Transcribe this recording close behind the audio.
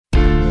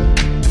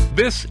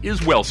This is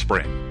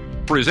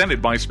Wellspring,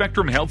 presented by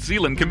Spectrum Health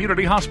Zeeland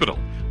Community Hospital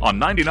on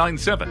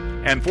 99.7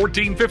 and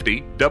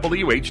 1450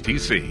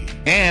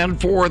 WHTC. And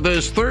for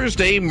this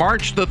Thursday,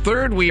 March the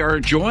 3rd, we are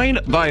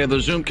joined via the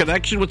Zoom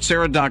connection with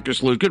Sarah Dr.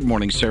 Salute. Good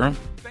morning, Sarah.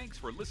 Thanks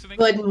for listening.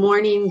 Good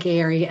morning,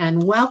 Gary,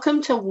 and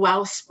welcome to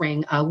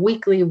Wellspring, a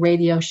weekly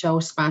radio show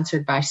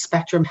sponsored by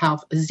Spectrum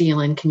Health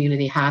Zeeland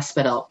Community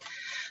Hospital.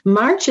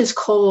 March is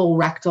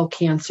colorectal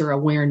cancer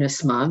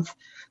awareness month.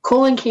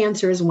 Colon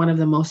cancer is one of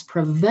the most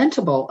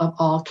preventable of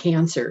all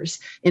cancers.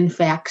 In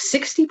fact,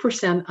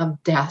 60%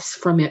 of deaths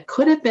from it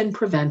could have been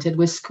prevented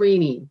with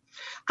screening.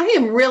 I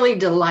am really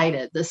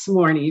delighted this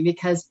morning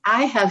because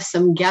I have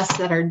some guests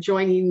that are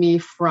joining me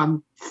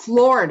from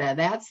Florida.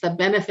 That's the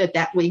benefit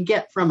that we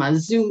get from a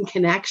Zoom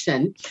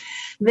connection.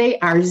 They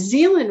are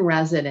Zeeland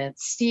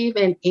residents, Steve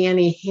and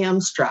Annie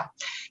Hamstra,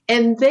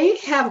 and they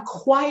have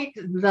quite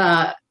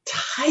the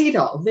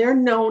title. They're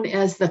known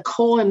as the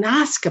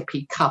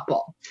Colonoscopy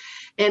Couple.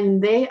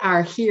 And they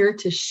are here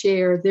to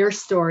share their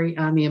story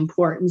on the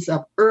importance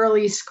of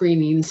early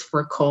screenings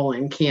for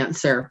colon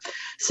cancer.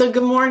 So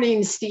good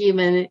morning,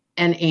 Stephen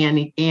and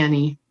Annie.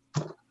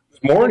 Good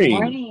morning. Good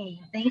morning.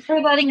 Thanks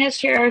for letting us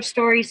share our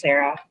story,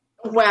 Sarah.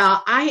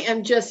 Well, I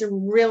am just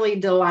really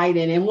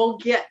delighted, and we'll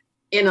get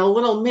in a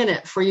little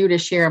minute for you to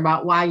share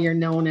about why you're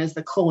known as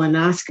the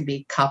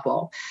Colonoscopy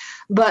Couple.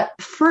 But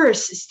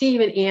first,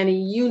 Steve and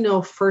Annie, you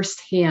know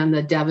firsthand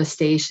the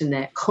devastation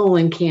that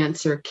colon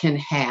cancer can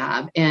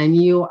have, and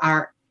you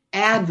are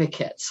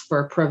advocates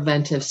for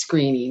preventive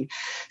screening.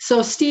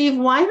 So, Steve,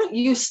 why don't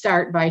you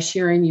start by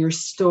sharing your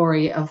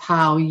story of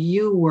how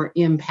you were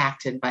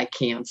impacted by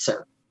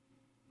cancer?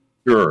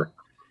 Sure.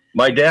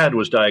 My dad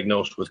was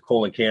diagnosed with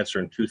colon cancer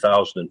in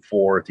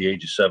 2004 at the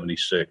age of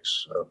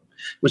 76. It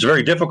was a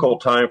very difficult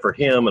time for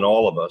him and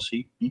all of us.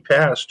 He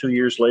passed 2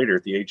 years later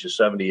at the age of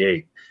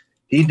 78.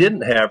 He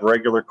didn't have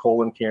regular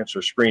colon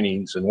cancer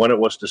screenings, and when it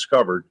was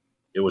discovered,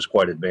 it was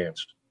quite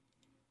advanced.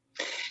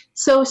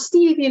 So,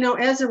 Steve,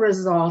 as a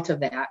result of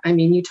that,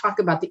 you talk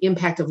about the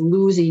impact of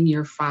losing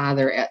your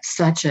father at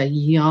such a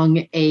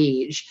young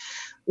age.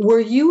 Were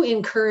you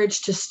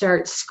encouraged to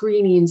start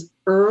screenings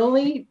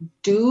early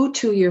due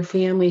to your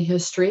family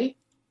history?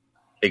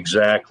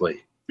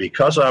 Exactly.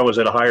 Because I was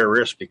at a higher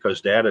risk because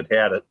Dad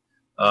had it,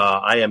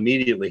 I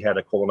immediately had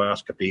a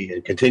colonoscopy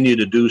and continue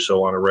to do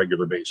so on a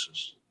regular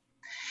basis.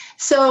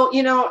 So,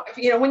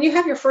 when you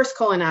have your first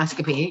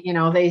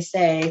colonoscopy, they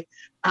say,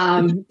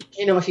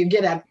 if you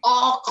get an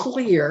all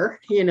clear,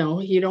 you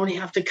don't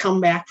have to come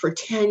back for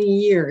 10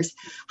 years.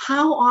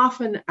 How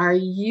often are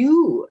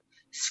you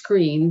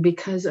screened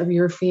because of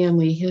your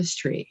family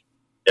history?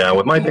 Yeah,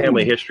 with my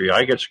family history,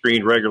 I get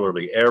screened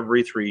regularly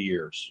every 3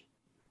 years.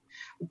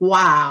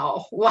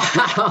 Wow.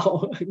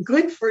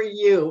 Good for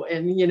you.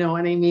 And you know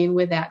what I mean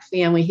with that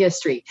family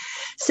history.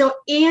 So,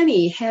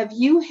 Annie, have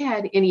you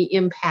had any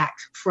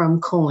impact from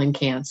colon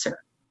cancer?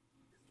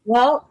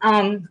 Well,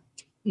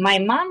 my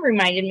mom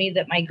reminded me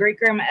that my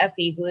great-grandma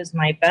Effie, who is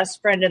my best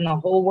friend in the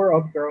whole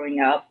world growing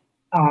up,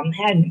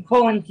 had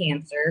colon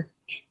cancer.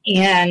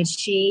 And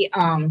she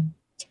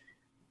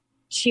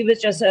was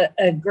just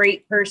a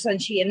great person.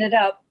 She ended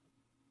up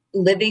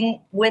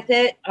living with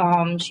it.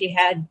 She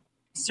had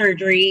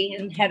surgery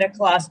and had a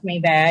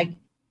colostomy bag,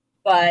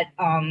 but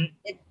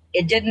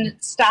it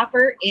didn't stop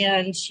her,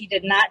 and she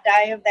did not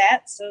die of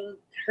that. So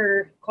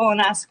her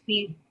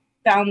colonoscopy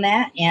found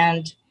that,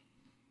 and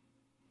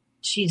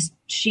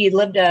she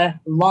lived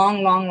a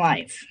long, long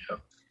life.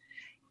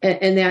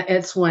 And that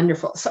it's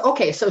wonderful.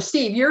 So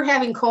Steve, you're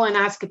having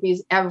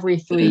colonoscopies every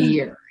 3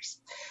 years,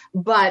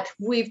 but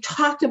we've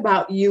talked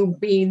about you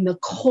being the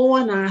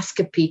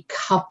colonoscopy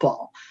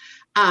couple.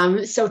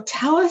 So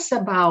tell us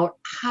about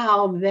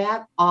how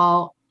that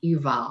all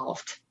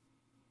evolved.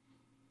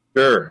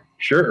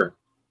 Sure.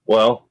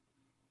 Well,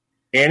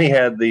 Annie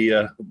had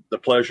the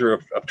pleasure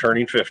of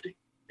turning 50,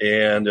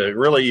 and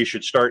really you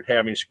should start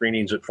having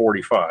screenings at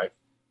 45.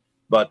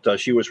 But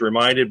she was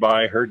reminded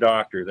by her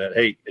doctor that,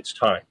 hey, it's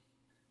time.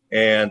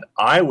 And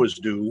I was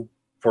due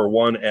for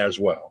one as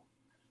well.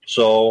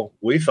 So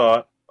we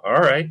thought,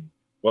 all right,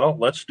 well,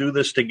 let's do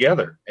this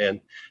together. And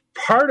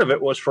part of it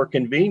was for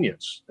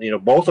convenience.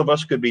 Both of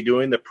us could be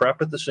doing the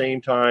prep at the same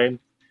time.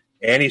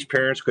 Annie's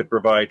parents could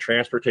provide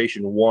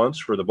transportation once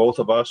for the both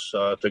of us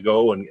to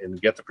go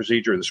and get the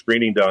procedure, the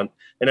screening done.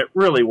 And it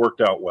really worked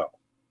out well.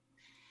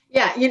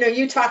 Yeah,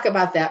 you talk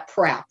about that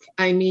prep.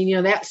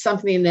 That's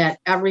something that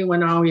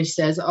everyone always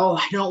says, oh,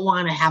 I don't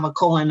want to have a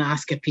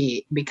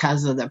colonoscopy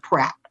because of the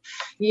prep.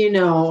 Being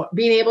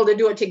able to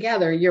do it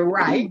together, you're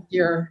right.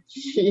 You're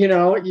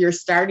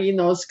starting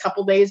those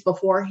couple days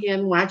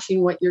beforehand,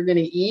 watching what you're going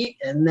to eat.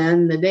 And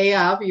then the day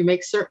of, you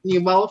make certain you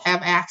both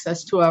have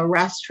access to a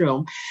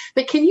restroom.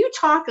 But can you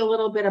talk a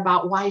little bit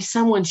about why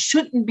someone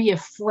shouldn't be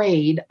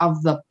afraid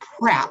of the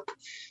prep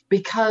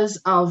because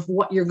of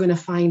what you're going to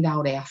find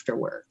out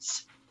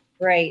afterwards?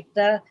 Right.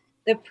 The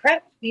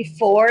prep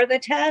before the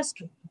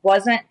test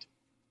wasn't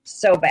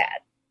so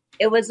bad.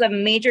 It was a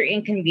major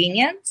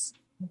inconvenience,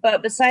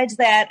 but besides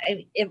that,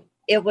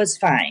 it was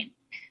fine.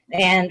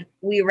 And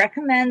we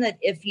recommend that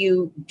if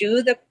you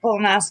do the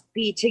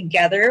colonoscopy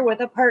together with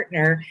a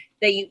partner,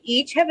 that you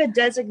each have a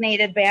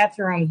designated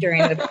bathroom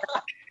during the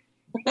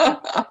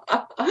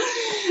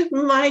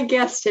My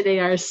guests today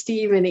are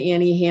Steve and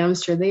Annie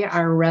Hamster. They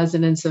are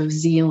residents of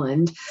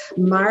Zeeland.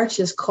 March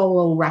is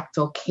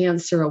Colorectal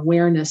Cancer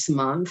Awareness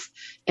Month,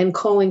 and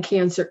colon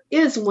cancer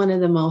is one of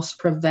the most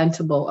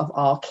preventable of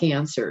all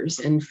cancers.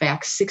 In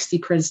fact,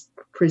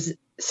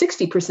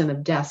 60%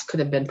 of deaths could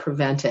have been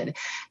prevented.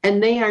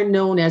 And they are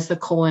known as the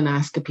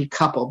Colonoscopy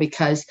Couple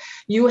because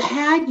you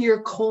had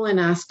your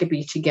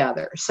colonoscopy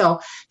together.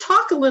 So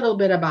talk a little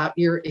bit about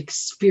your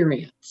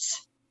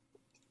experience.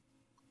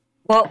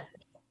 Well,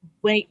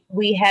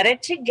 we had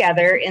it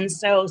together, and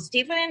so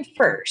Steve went in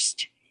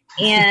first,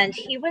 and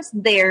he was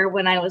there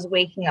when I was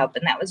waking up,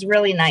 and that was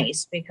really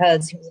nice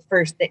because he was the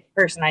first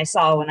person I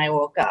saw when I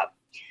woke up.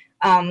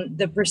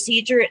 The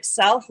procedure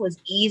itself was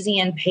easy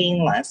and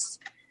painless.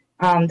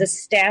 The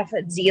staff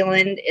at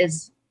Zeeland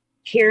is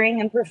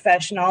caring and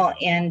professional,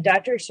 and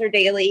Dr.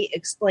 Serdali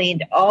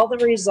explained all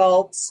the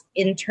results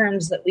in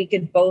terms that we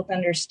could both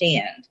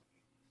understand,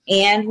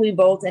 and we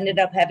both ended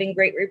up having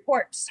great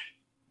reports.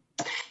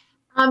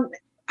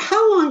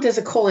 How long does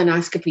a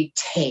colonoscopy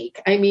take?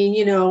 I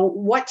mean,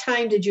 what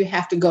time did you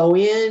have to go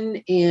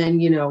in,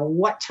 and,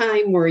 what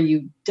time were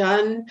you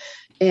done,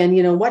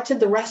 and, what did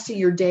the rest of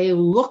your day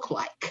look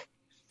like?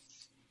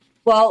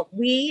 Well,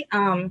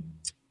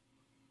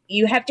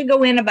 you have to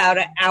go in about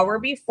an hour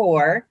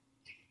before,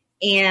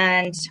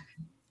 and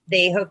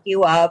they hook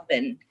you up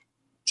and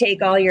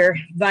take all your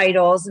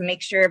vitals and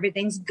make sure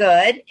everything's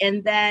good.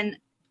 And then,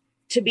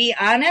 to be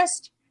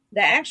honest,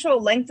 the actual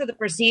length of the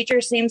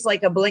procedure seems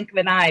like a blink of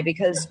an eye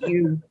because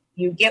you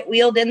get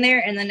wheeled in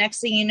there, and the next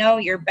thing you know,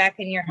 you're back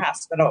in your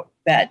hospital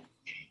bed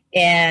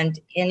and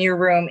in your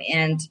room,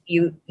 and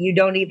you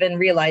don't even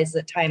realize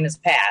that time has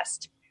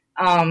passed.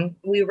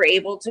 We were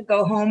able to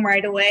go home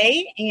right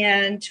away,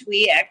 and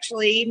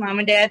Mom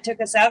and Dad took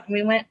us out, and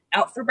we went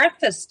out for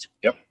breakfast.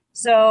 Yep.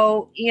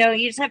 So,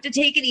 you just have to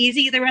take it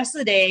easy the rest of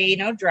the day,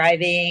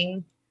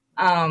 driving,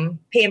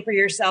 pamper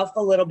yourself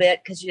a little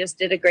bit because you just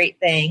did a great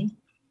thing.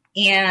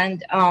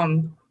 And,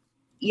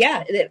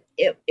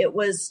 it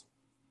was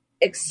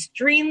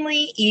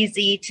extremely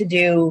easy to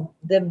do.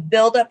 The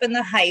buildup and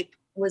the hype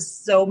was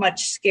so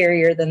much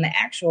scarier than the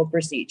actual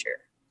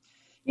procedure.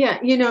 Yeah,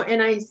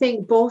 and I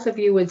think both of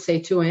you would say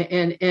too,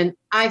 and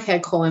I've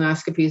had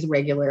colonoscopies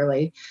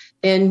regularly,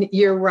 and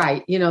you're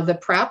right. The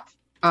prep,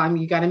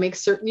 you got to make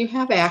certain you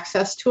have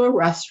access to a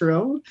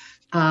restroom.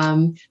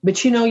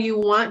 But, you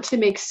want to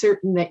make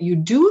certain that you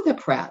do the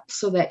prep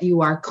so that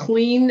you are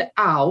cleaned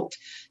out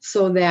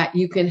so that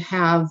you can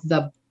have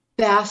the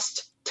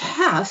best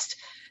test.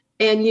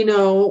 And,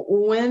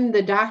 when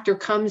the doctor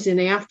comes in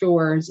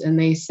afterwards and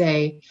they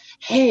say,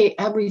 hey,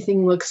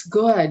 everything looks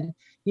good,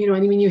 you know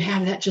what I mean? You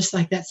have that, just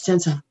like that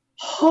sense of,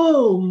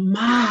 oh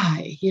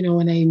my, you know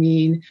what I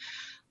mean?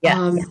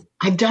 Yes.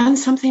 I've done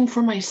something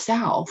for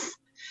myself.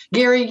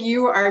 Gary,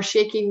 you are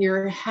shaking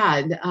your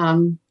head.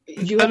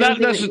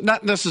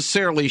 Not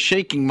necessarily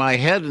shaking my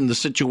head in the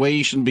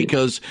situation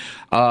because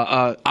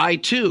I,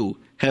 too,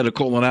 had a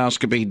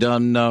colonoscopy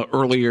done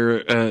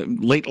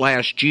late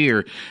last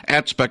year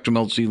at Spectrum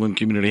Health Zeeland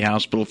Community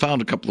Hospital.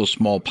 Found a couple of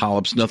small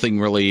polyps, nothing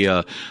really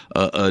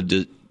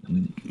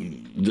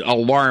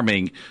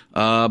alarming.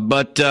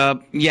 But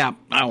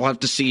I'll have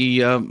to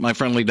see my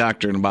friendly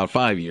doctor in about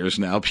 5 years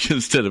now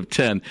instead of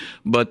 10.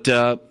 But,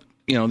 other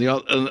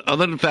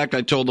than the fact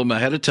I told them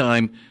ahead of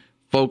time,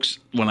 folks,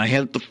 when I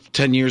had it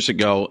 10 years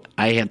ago,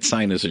 I had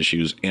sinus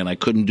issues, and I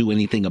couldn't do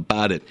anything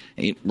about it.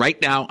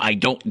 Right now, I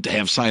don't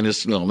have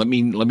sinus. No, let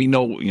me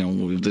know,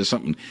 if there's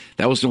something.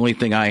 That was the only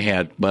thing I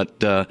had. But,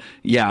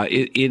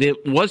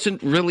 it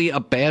wasn't really a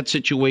bad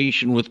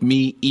situation with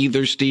me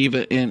either, Steve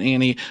and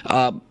Annie.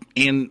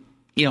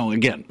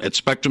 Again, at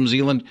Spectrum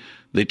Zeeland,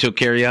 they took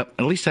care of you. At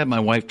least I had my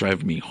wife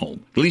drive me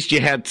home. At least you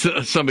had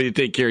somebody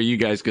to take care of you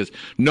guys, because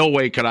no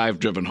way could I have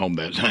driven home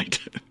that night.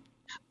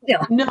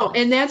 No,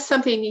 and that's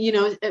something,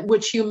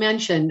 which you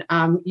mentioned,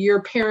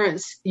 your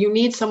parents, you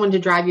need someone to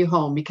drive you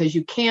home because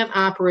you can't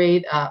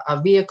operate a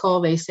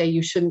vehicle. They say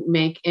you shouldn't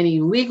make any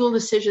legal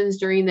decisions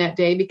during that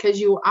day because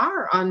you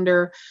are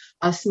under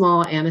a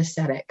small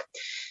anesthetic.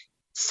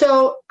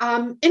 So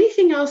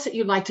anything else that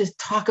you'd like to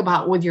talk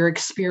about with your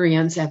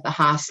experience at the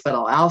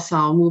hospital? Else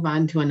I'll move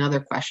on to another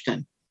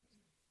question.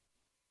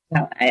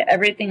 No,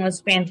 everything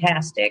was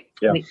fantastic.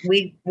 Yeah.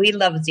 We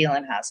love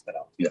Zeeland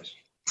Hospital. Yes.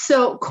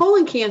 So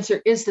colon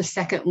cancer is the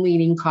second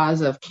leading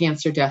cause of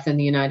cancer death in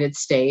the United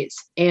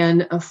States.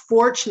 And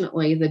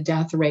unfortunately, the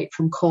death rate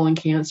from colon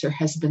cancer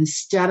has been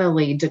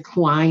steadily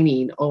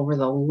declining over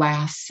the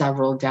last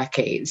several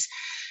decades.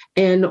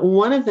 And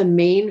one of the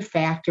main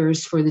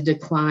factors for the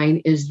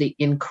decline is the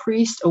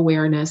increased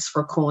awareness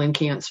for colon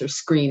cancer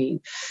screening.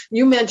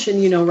 You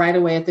mentioned, right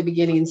away at the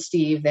beginning,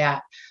 Steve,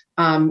 that,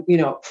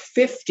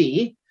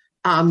 50,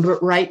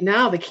 but right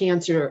now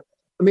the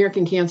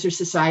American Cancer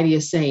Society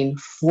is saying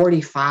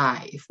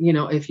 45,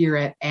 if you're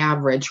at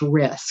average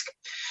risk.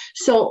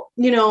 So,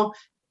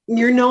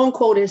 your known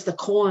quote is the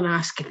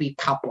colonoscopy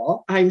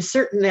couple. I'm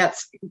certain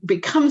that's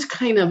becomes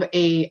kind of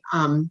a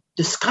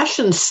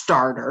discussion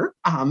starter.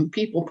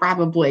 People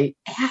probably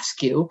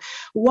ask you,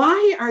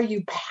 why are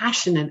you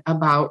passionate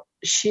about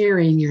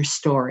sharing your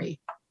story?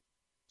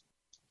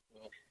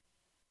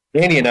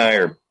 Danny and I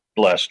are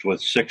blessed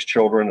with 6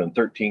 children and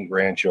 13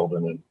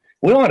 grandchildren, and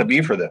we want to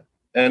be for them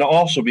and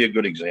also be a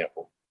good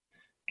example.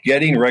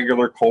 Getting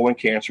regular colon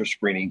cancer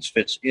screenings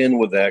fits in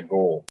with that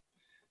goal.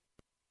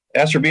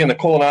 As for being the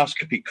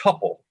colonoscopy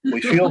couple, we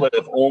feel that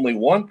if only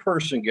one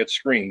person gets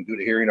screened due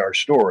to hearing our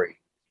story,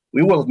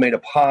 we will have made a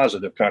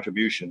positive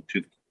contribution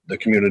to the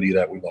community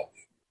that we love.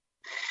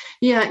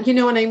 Yeah, you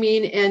know what I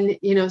mean?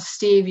 And,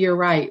 Steve, you're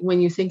right.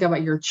 When you think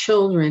about your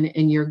children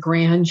and your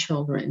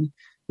grandchildren,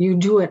 you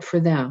do it for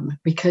them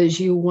because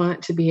you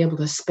want to be able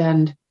to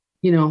spend,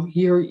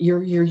 your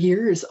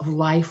years of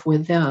life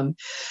with them.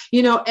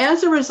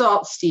 As a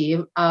result,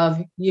 Steve,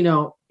 of,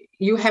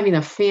 you having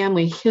a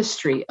family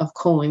history of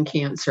colon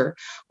cancer,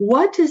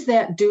 what does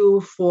that do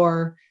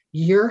for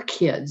your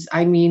kids?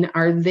 I mean,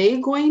 are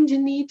they going to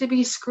need to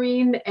be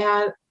screened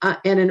at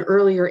an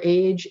earlier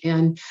age?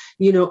 And,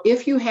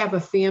 if you have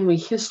a family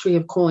history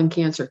of colon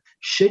cancer,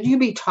 should you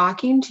be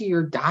talking to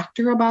your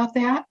doctor about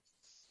that?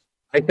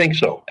 I think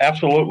so.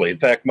 Absolutely. In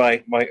fact,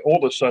 my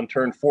oldest son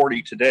turned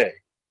 40 today,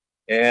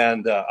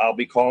 and I'll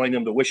be calling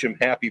him to wish him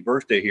happy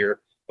birthday here,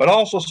 but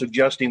also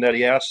suggesting that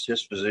he asks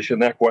his physician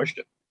that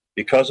question.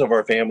 Because of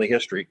our family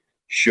history,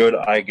 should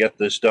I get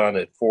this done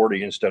at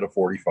 40 instead of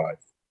 45?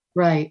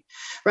 Right.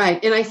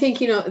 And I think,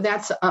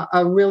 that's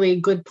a really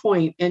good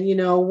point. And,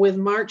 with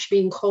March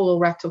being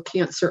Colorectal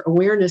Cancer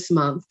Awareness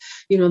Month,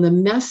 the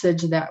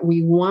message that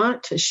we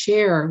want to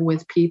share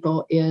with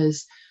people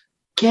is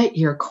get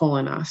your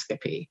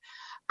colonoscopy.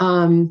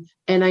 And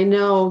I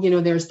know,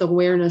 there's the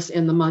awareness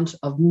in the month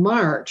of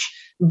March,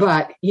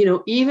 but,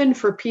 even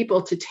for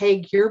people to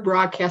take your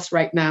broadcast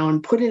right now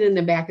and put it in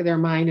the back of their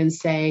mind and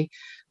say,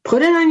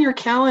 put it on your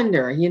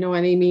calendar. You know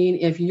what I mean?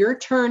 If you're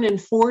turning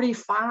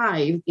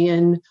 45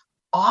 in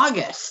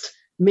August,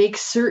 make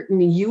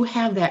certain you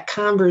have that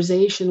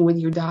conversation with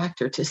your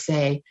doctor to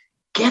say,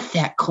 get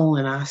that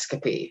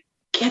colonoscopy.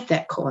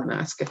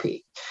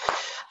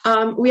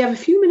 We have a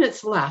few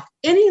minutes left.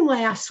 Any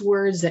last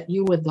words that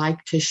you would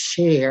like to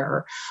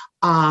share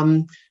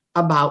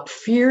about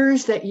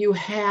fears that you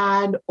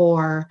had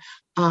or,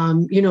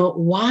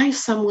 why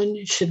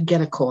someone should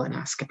get a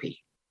colonoscopy?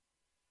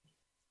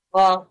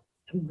 Well,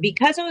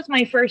 because it was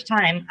my first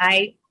time,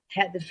 I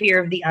had the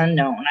fear of the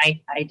unknown.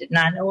 I did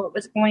not know what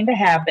was going to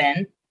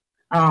happen.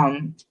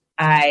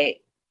 I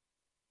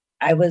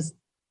was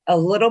a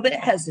little bit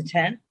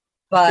hesitant,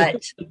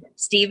 but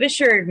Steve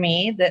assured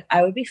me that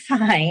I would be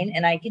fine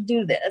and I could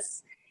do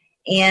this.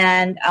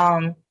 And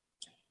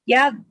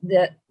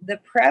the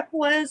prep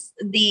was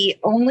the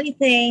only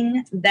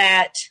thing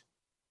that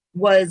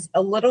was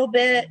a little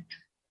bit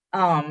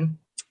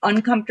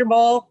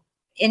uncomfortable,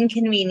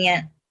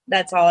 inconvenient.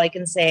 That's all I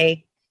can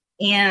say.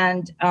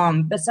 And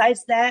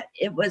besides that,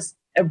 it was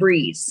a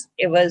breeze.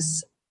 It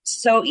was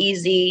so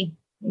easy.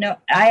 No,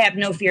 I have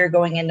no fear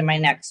going into my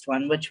next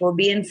one, which will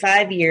be in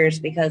 5 years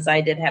because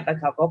I did have a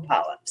couple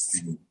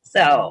polyps.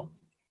 So.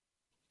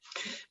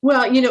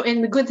 Well,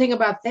 and the good thing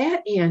about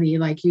that, Annie,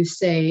 like you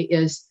say,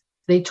 is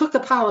they took the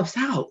polyps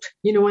out.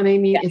 You know what I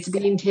mean? Yes. It's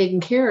being taken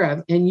care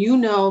of. And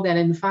that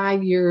in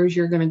 5 years,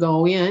 you're going to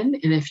go in.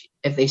 And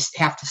if they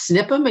have to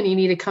snip them and you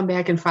need to come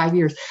back in 5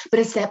 years. But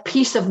it's that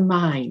peace of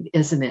mind,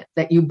 isn't it,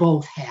 that you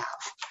both have?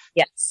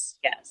 Yes.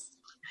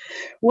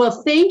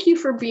 Well, thank you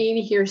for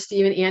being here,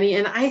 Steve and Annie.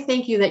 And I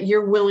thank you that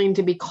you're willing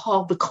to be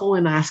called the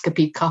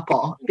colonoscopy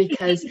couple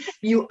because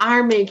you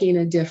are making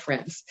a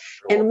difference.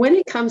 And when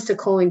it comes to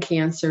colon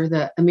cancer,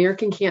 the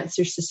American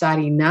Cancer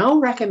Society now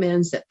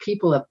recommends that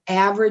people of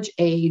average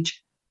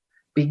age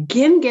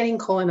begin getting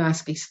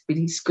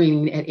colonoscopy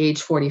screening at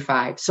age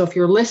 45. So if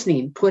you're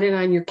listening, put it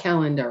on your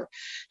calendar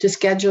to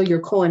schedule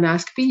your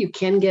colonoscopy. You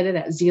can get it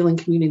at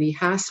Zeeland Community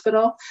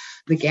Hospital.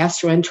 The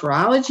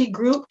gastroenterology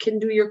group can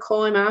do your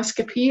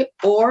colonoscopy,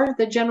 or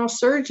the general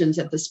surgeons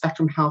at the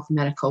Spectrum Health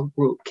Medical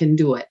Group can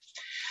do it.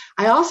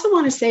 I also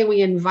want to say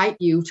we invite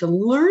you to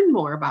learn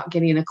more about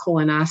getting a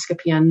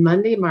colonoscopy on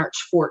Monday, March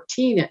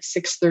 14 at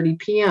 6:30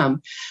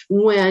 p.m.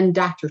 when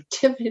Dr.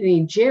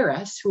 Tiffany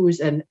Jarris, who is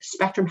a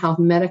Spectrum Health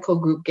Medical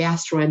Group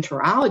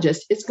gastroenterologist,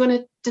 is going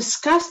to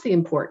discuss the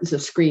importance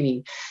of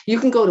screening. You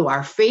can go to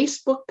our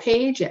Facebook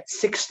page at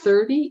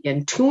 6:30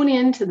 and tune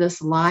in to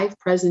this live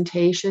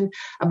presentation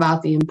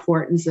about the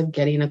importance of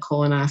getting a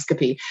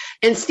colonoscopy.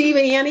 And Steve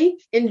and Annie,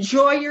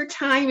 enjoy your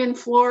time in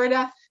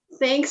Florida.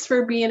 Thanks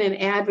for being an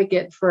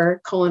advocate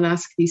for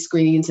colonoscopy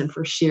screenings and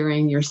for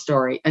sharing your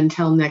story.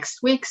 Until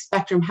next week,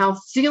 Spectrum Health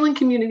Zeeland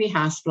Community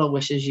Hospital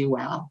wishes you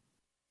well.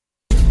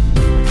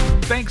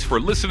 Thanks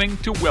for listening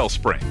to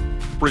Wellspring,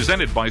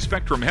 presented by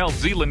Spectrum Health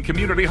Zeeland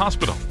Community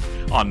Hospital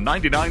on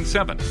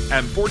 99.7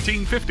 and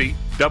 1450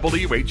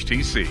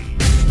 WHTC.